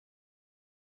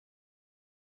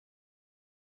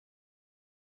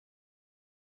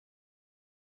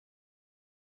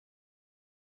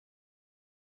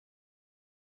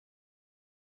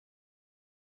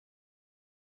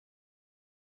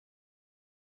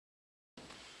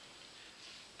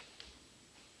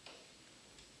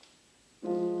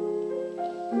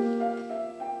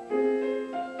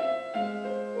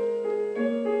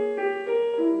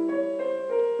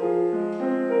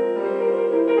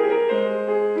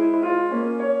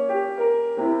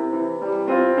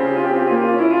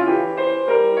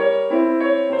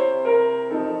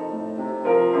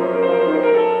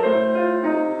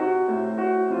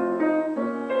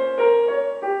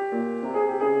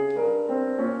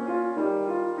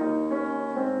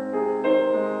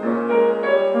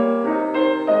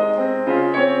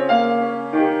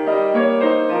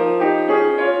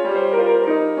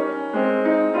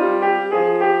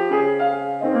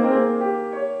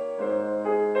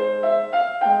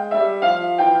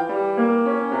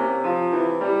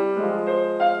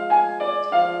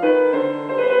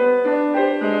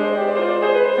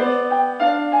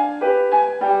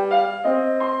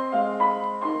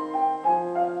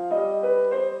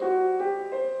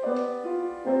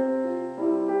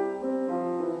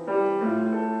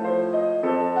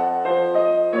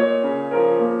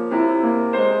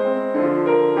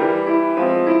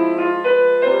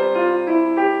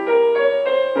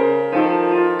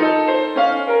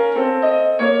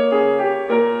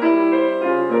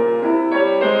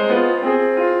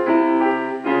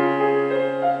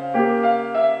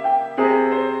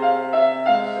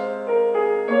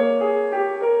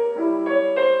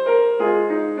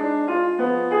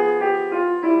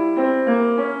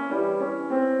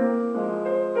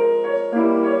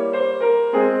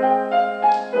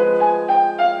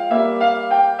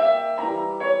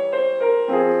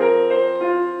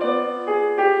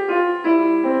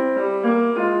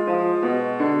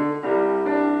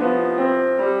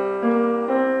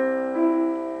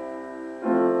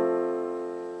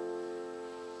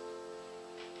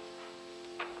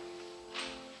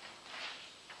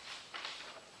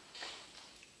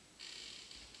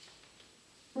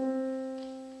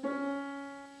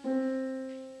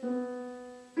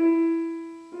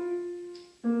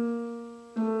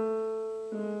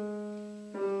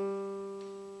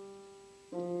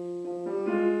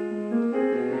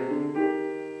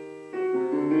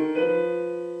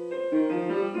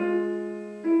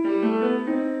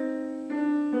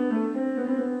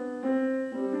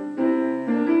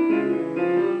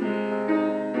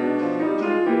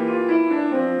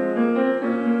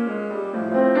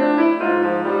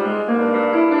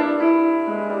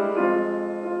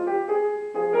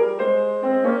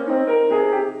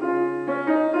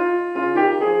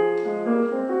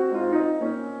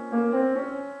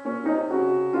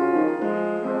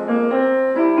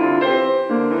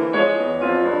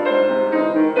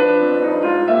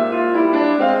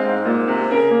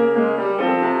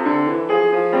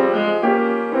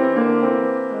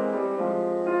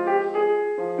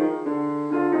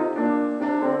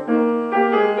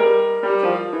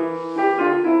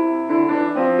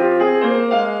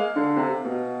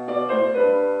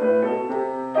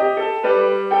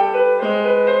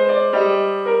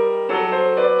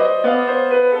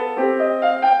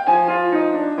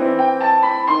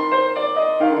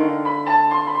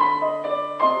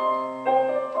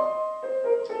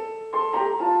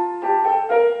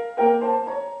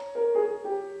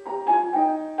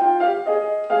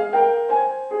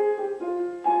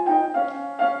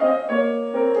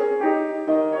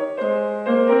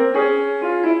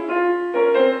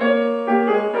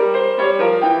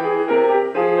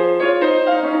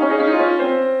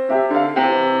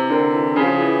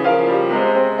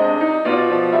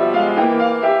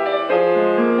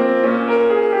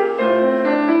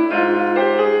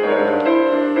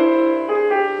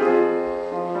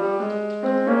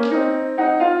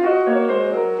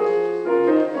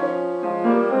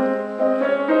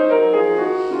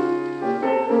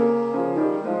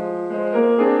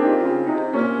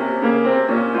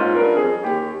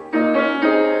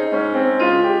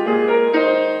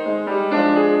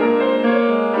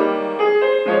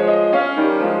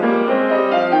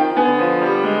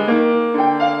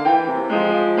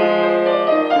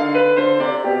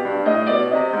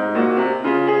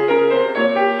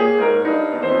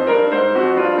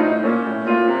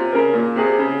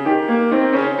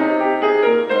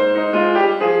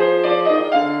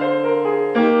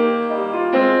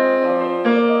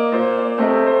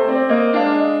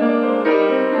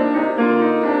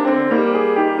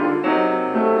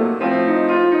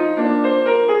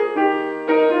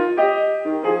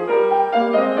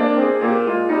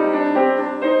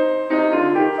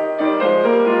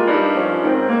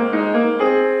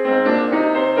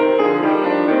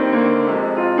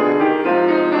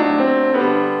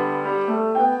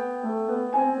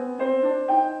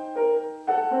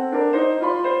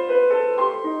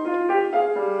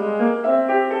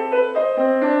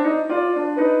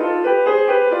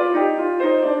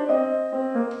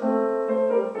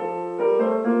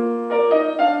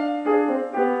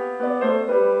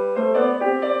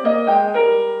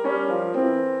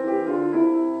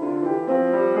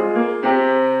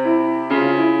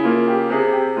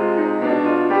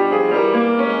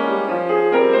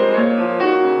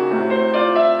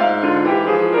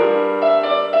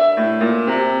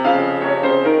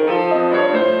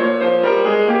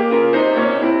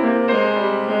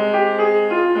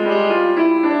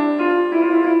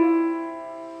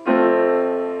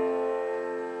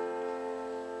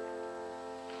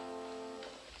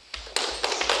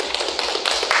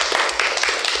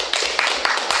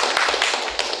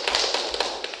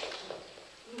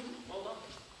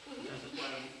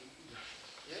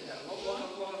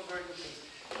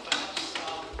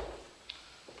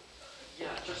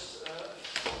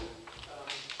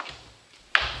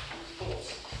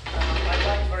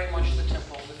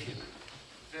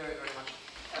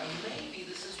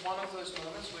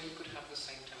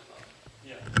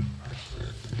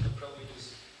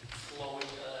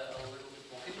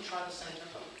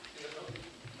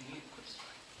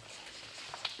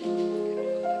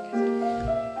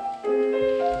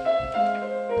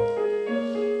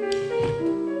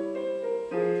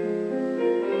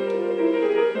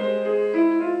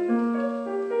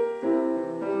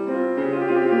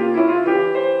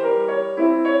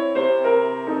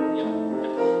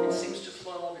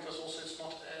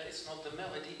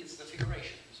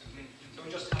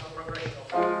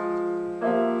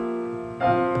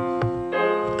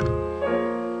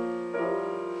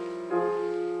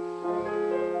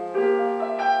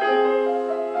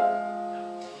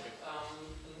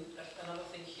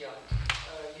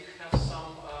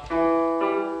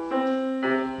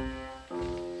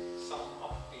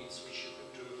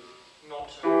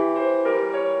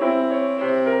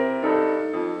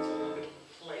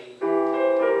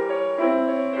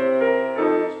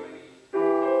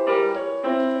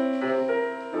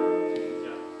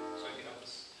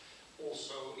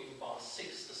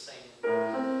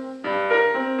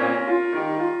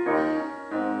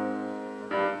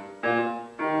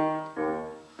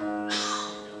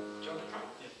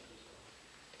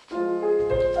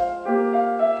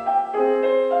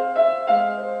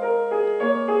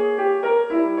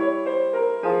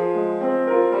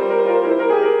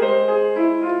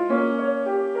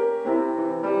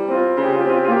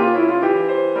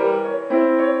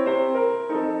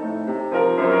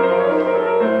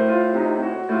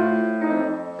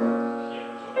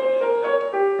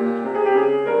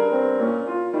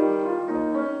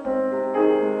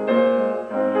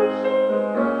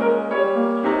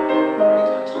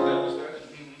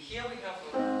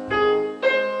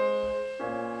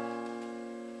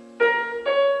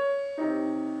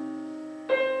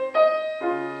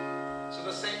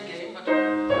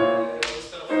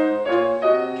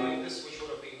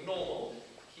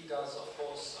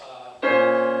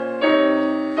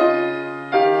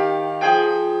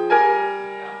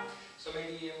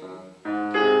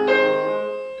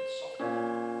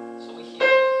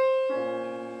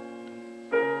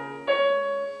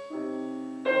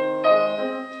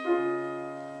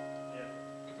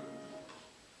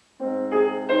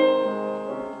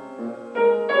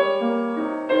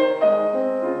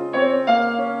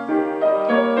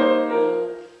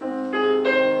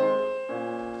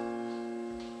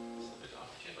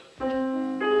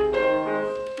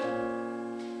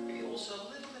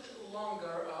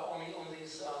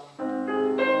is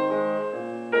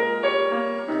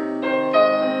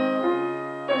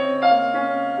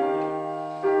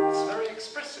it's very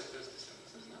expressive, those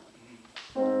descendants, isn't it?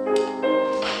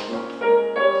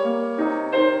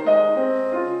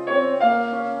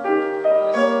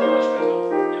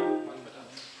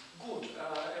 Good.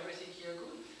 Everything here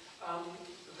good.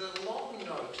 The long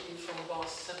note from bar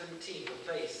 17, the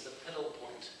bass, the pedal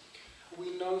point,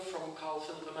 we know from Carl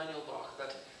Philipp Emanuel Bach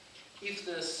that if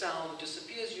the sound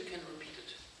disappears, you can repeat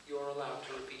it. You're allowed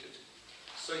to repeat it.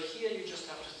 So here you just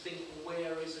have to think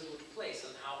where is a good place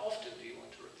and how often do you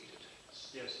want to repeat it.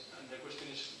 Yes, and the question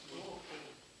is, would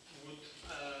you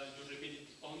repeat it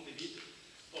on the beat,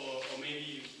 or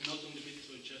maybe not on the beat,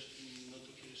 so just not to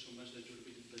hear so much that you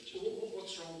repeat it, but just...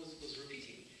 What's wrong with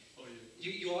repeating? Oh, yeah.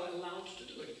 You are allowed to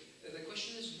do it. The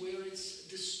question is where it's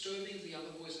disturbing the other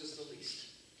voices the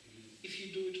least. If you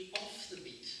do it off the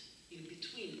beat, in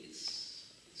between, it's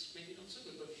maybe not so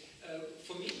good. But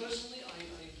for me personally, I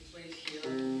played here.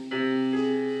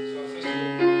 So first of all,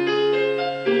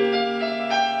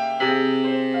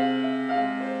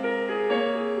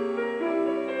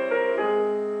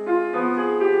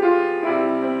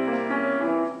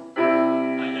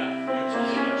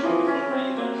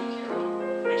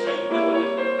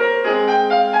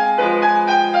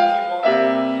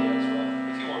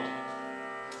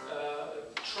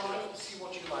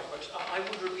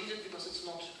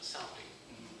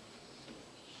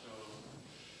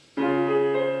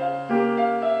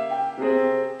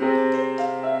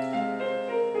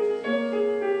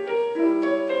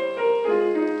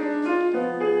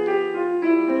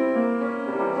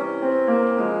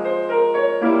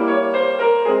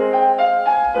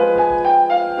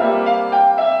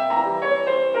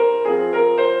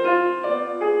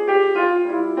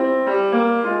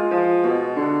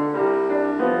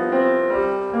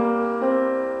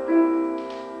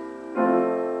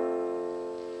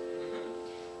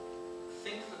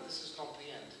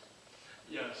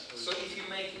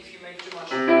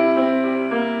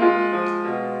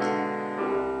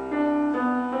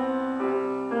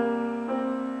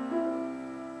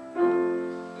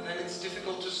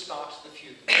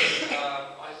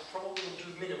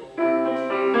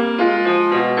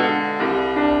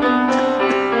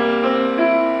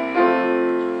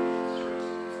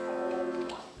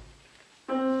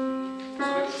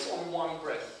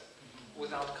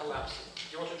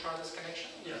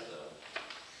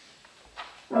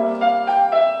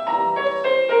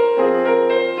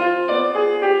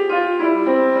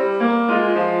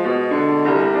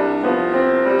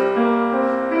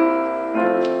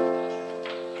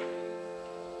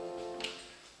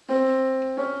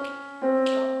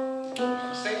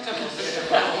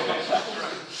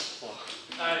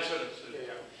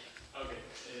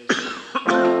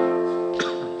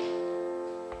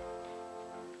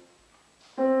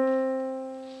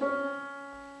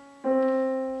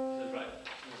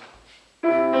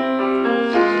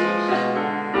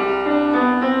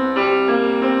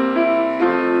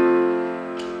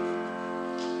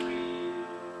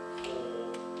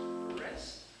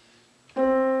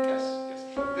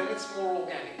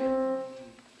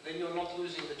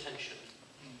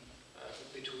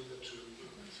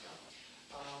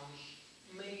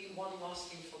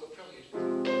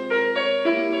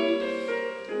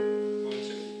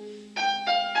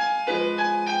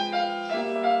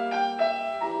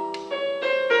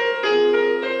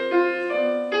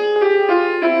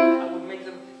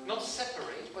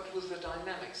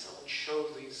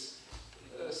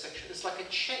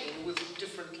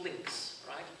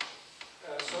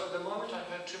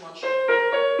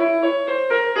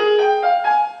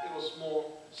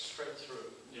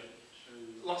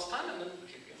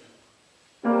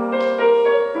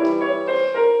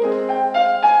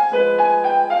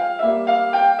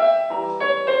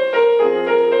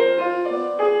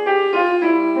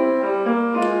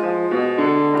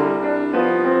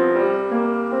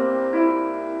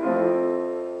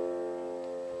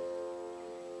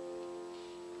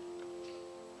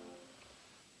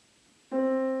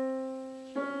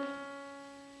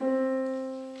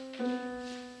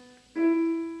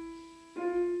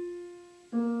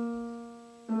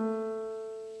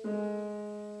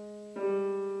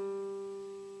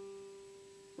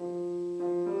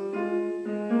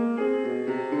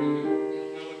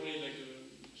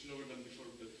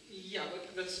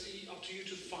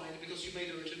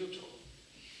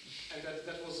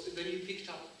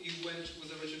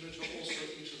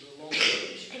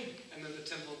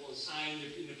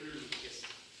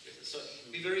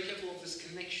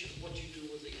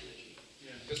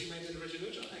 because you made the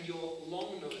ritenuto, and your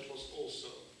long note was also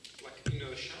like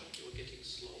inertia, you were getting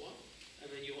slower, and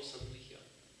then you were suddenly here.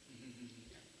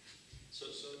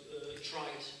 So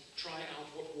try out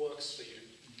what works for you.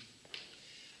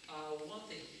 One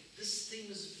thing, this theme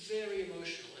is very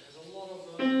emotional. It has a lot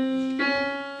of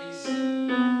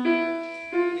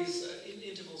these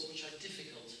intervals which are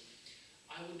difficult.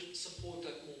 I would support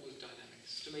that more with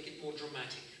dynamics to make it more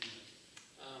dramatic.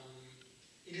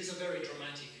 It is a very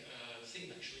dramatic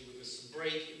thing actually, with this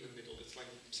break in the middle. It's like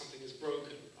something is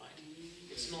broken, right?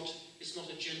 It's not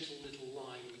a gentle little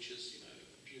line which is, you know,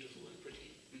 beautiful and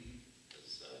pretty.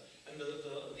 And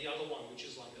the other one which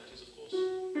is like that is, of course,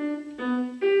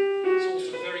 it's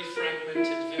also very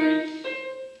fragmented, very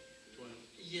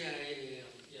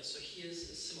yeah. So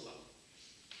here's similar.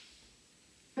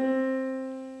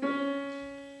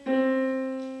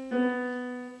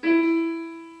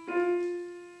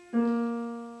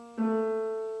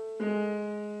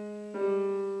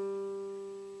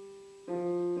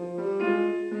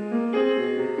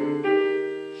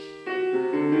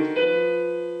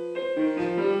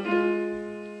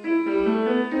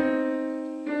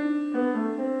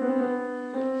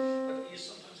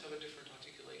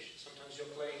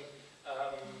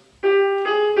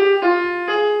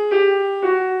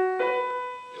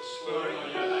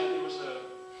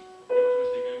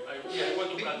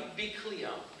 Be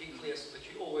clear so that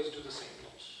you always do the same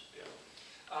notes. Yeah.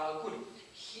 Good.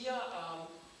 Here,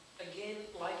 again,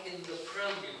 like in the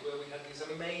Prelude, where we had these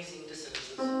amazing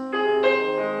dissonances.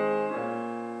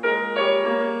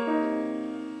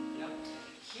 Yeah.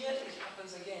 Here it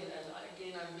happens again, and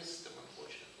again I missed them,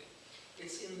 unfortunately.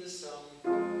 It's in this.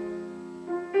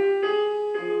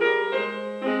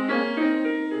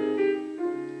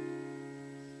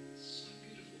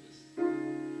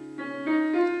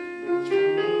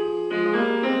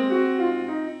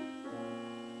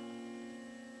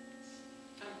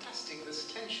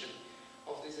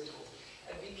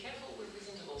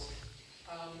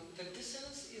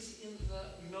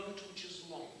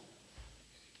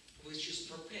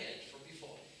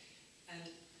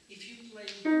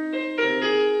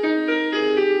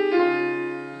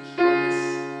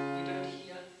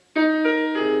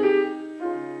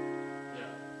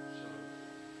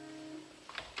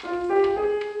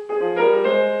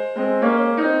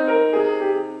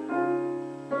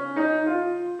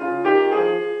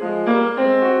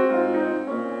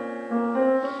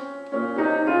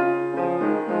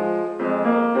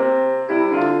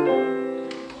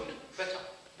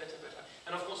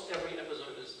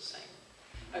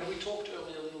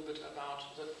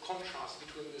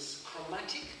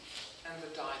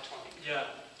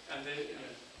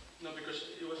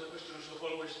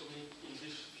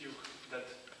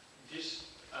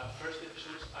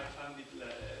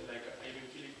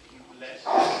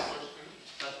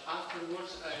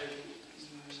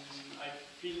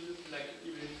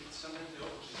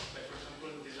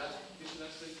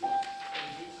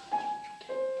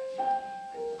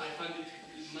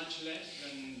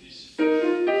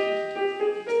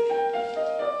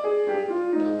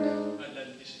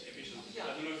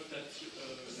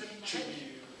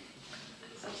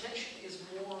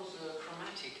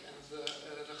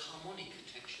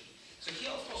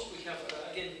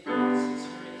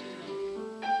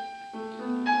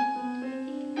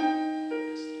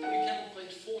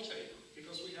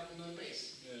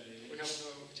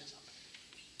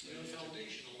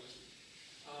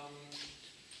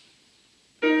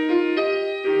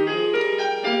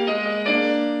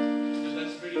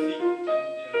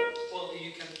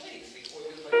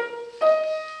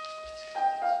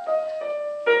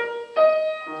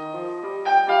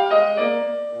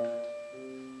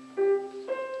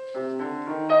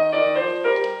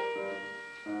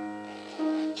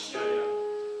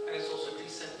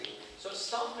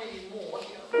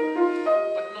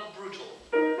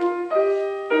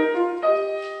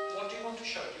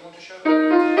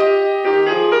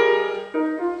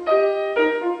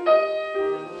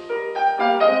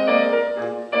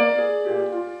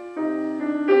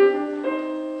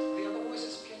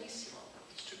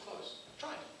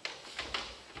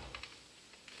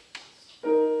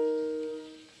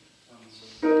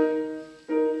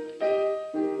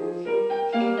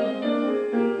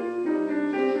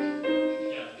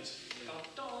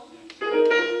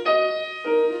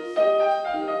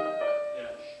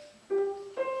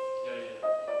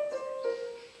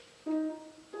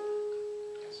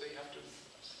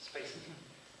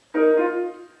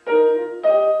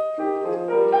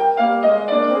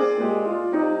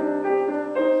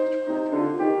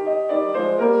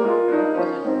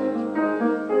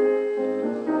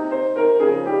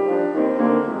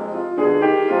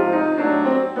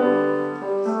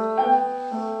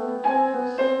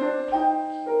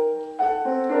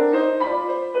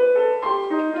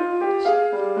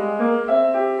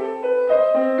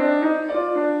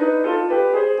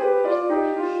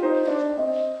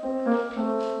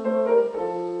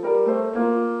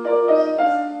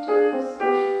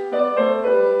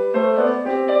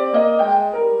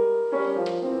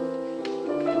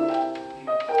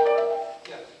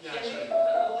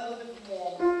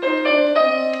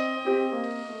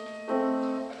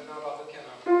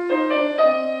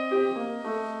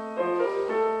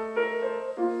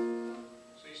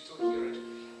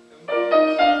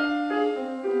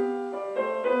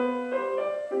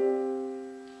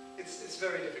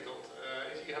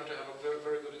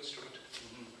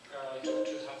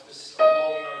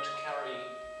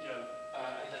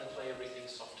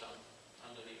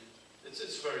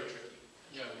 It's very tricky.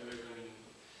 Yeah, we were going.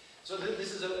 So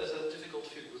this is a difficult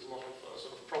fugue with a lot of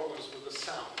sort of problems with the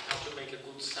sound, how to make a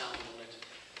good sound on it,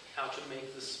 how to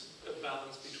make this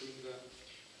balance between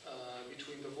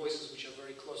the voices which are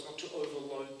very close, not to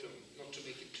overload them, not to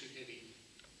make it too heavy.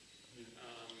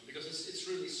 Because it's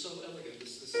really so elegant.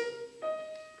 This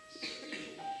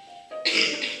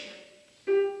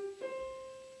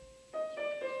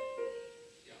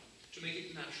yeah, to make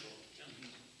it natural. Yeah.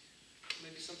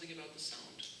 Maybe something about the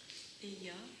sound.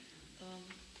 Yeah,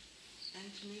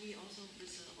 and maybe also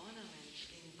with the ornament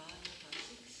in bar number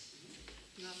 6,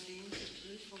 you are playing the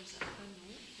drill from the upper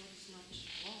note, what is not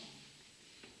wrong.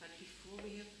 But before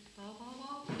we have ba ba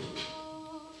ba ba,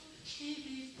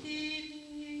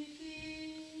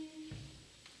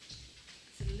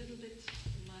 it's a little bit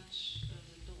much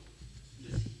low.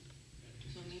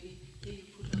 So maybe here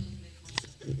you put also play from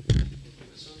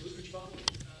the So which bar?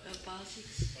 bar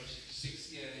 6. Bar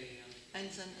 6, yeah. And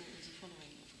then in the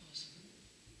following, of course.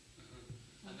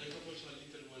 And I have also a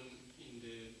little one in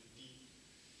the D,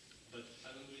 but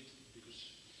I don't do it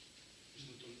because it's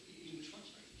not on. In which one?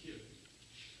 Sorry, here.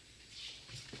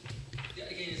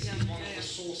 Yeah, again, it's one of the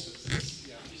sources.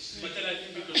 Yeah. But then I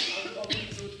think because I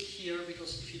wouldn't do it here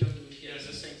because if you don't do it here, it's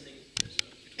the same thing. So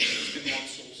it will just be one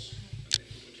source and then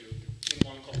put you in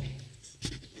one copy.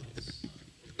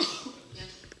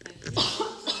 Yes, and this is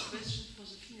also a question for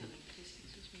the feeling, please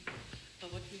excuse me.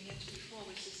 What we had before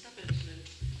with the stop and drill.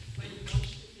 When you want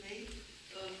to play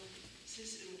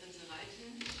this in the right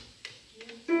hand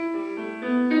here, you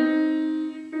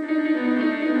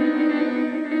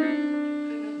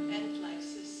cannot end like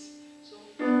this. So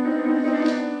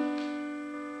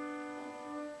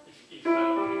if I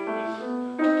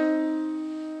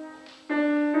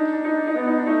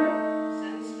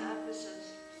then start with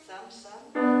the thumb.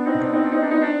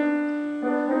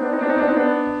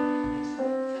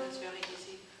 Then it's very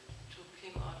easy to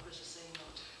come out with the same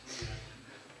note.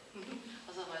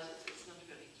 Otherwise, it's not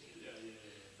very clear.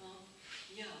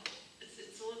 Yeah, it's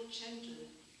so gentle.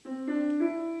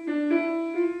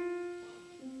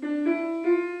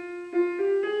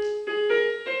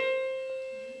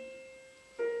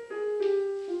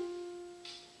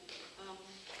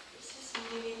 This is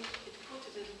maybe, it put a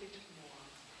little bit more.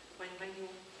 When you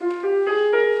to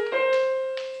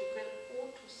get all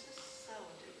to this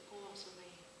sound, it goes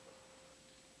away.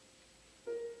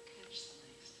 Catch the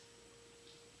next.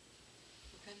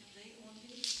 You can play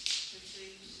only, let's say,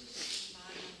 this is bar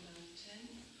number 10,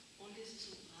 only the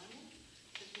soprano,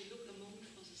 that we look a moment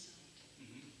for the sound.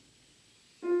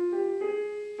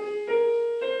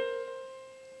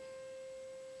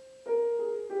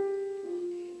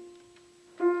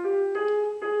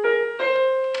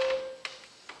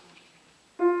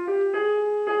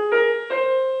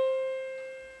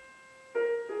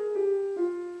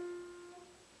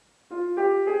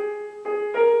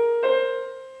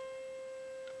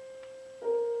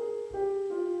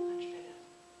 Much better.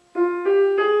 Yeah.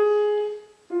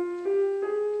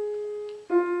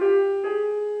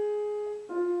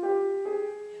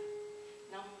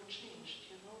 Now you changed.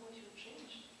 You know what you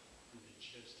changed? the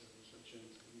chest was a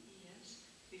gentle. Yes.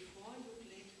 Before you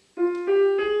played over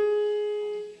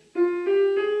here.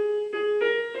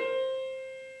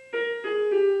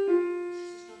 This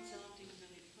is not sounding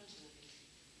very personal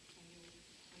when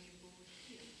you go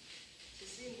here. It's the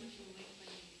same what you make when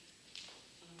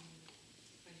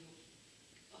you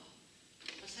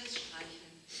was heißt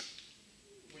streicheln?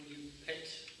 When you pet,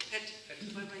 Pet.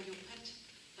 When you pet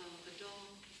a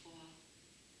dog or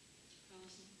a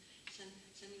person,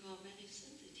 then you are very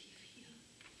sensitive here.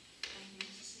 And you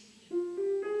make the same here.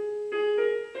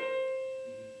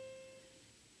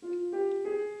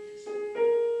 Yes.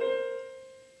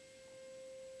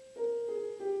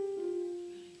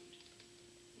 Very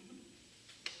good.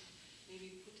 Maybe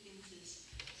put in this.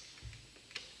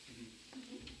 Thank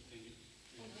you.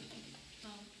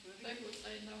 Backwards, I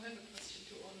now have a question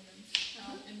to ornaments.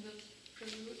 In the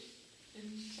Prelude, in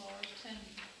bar 10,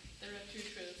 there are 2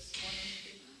 trills, one on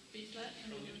B flat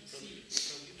and one on C.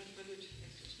 Very good.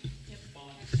 Excuse me. Yep.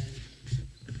 bar 10.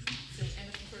 So end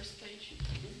of the first page.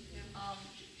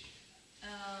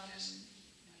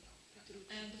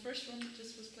 And the first one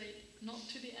just was played not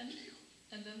to the end,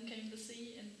 and then came the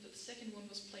C, and the second one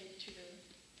was played to the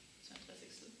Centro the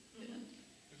end.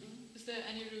 Is there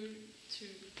any rule to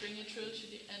bring a trill to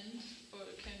the end, or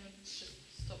can it just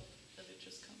stop as it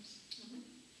just comes?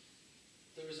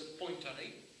 There is a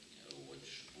pointaré,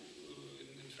 which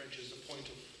in French is the point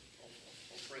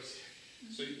of rest.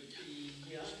 So,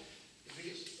 yeah,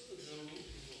 there's no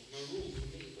rule for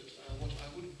me, but what I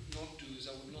would not do is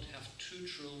I would not have 2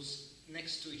 trills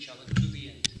next to each other to the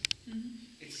end.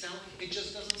 It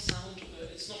just doesn't sound,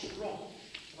 it's not wrong,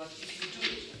 but if you do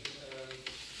it,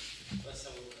 let's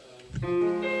have a look.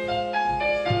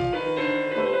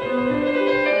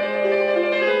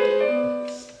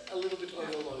 It's a little bit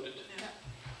overloaded. Yeah.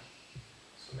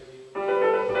 So maybe. So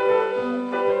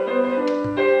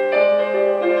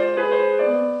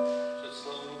it's a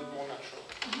little bit more natural.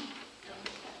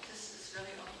 This is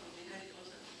very often, we had it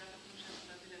also at the Concerto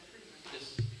by BWV. Yes.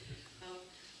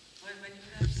 When you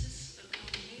have this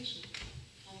combination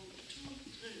from two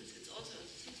drills, it's also a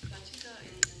sixth partita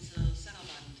in the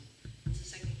Saraband, in the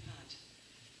second part.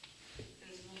 In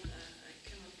the note, I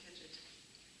cannot catch it.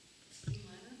 It's D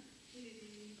minor.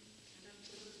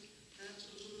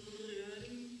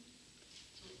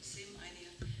 So same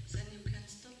idea. Then you can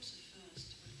stop the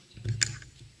first.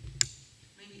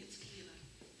 Maybe it's clearer.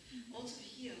 Also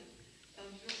here,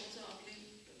 you also are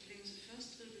playing the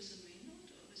first drill with a main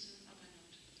note or with an upper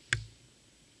note?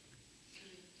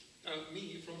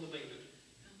 Me from the main note.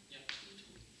 Yeah. Yeah. You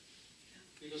too.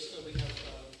 Because we have